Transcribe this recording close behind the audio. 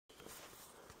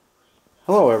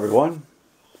Hello everyone,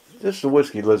 this is the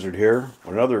Whiskey Lizard here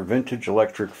with another vintage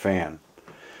electric fan.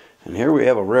 And here we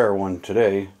have a rare one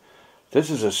today. This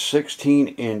is a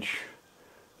 16-inch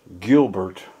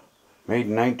Gilbert, made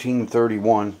in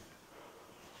 1931,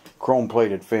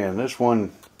 chrome-plated fan. This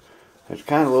one is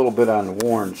kind of a little bit on the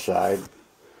worn side,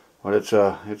 but it's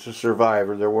a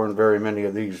survivor. There weren't very many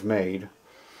of these made.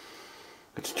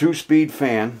 It's a 2-speed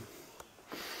fan.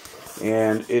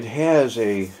 And it has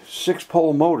a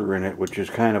 6-pole motor in it, which is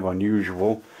kind of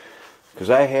unusual, because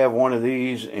I have one of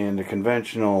these in the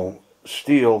conventional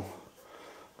steel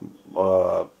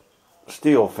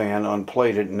fan,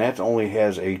 unplated, and that only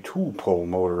has a 2-pole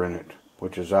motor in it,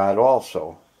 which is odd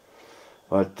also.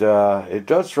 But it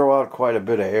does throw out quite a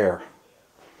bit of air.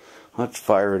 Let's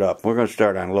fire it up. We're going to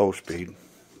start on low speed.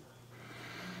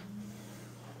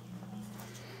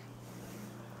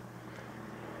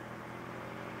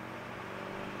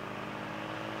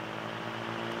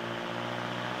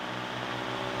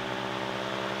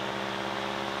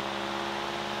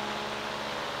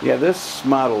 Yeah, this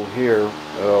model here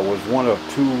was one of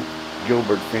 2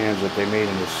 Gilbert fans that they made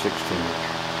in the 16-inch.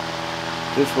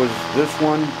 This was this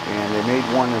one, and they made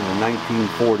one in the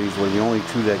 1940s, were the only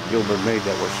 2 that Gilbert made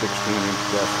that were 16-inch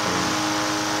desk fans.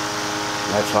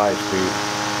 That's high speed.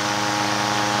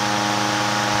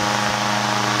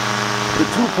 The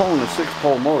 2-pole and the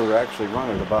 6-pole motor actually run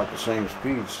at about the same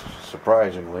speeds,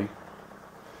 surprisingly.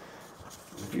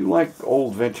 If you like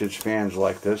old vintage fans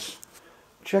like this,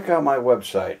 check out my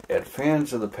website at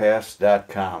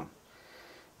fansofthepast.com.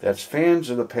 That's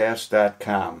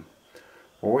fansofthepast.com,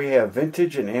 where we have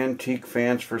vintage and antique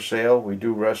fans for sale. We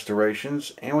do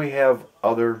restorations, and we have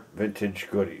other vintage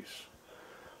goodies.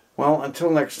 Well, until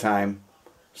next time,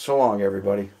 so long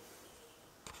everybody.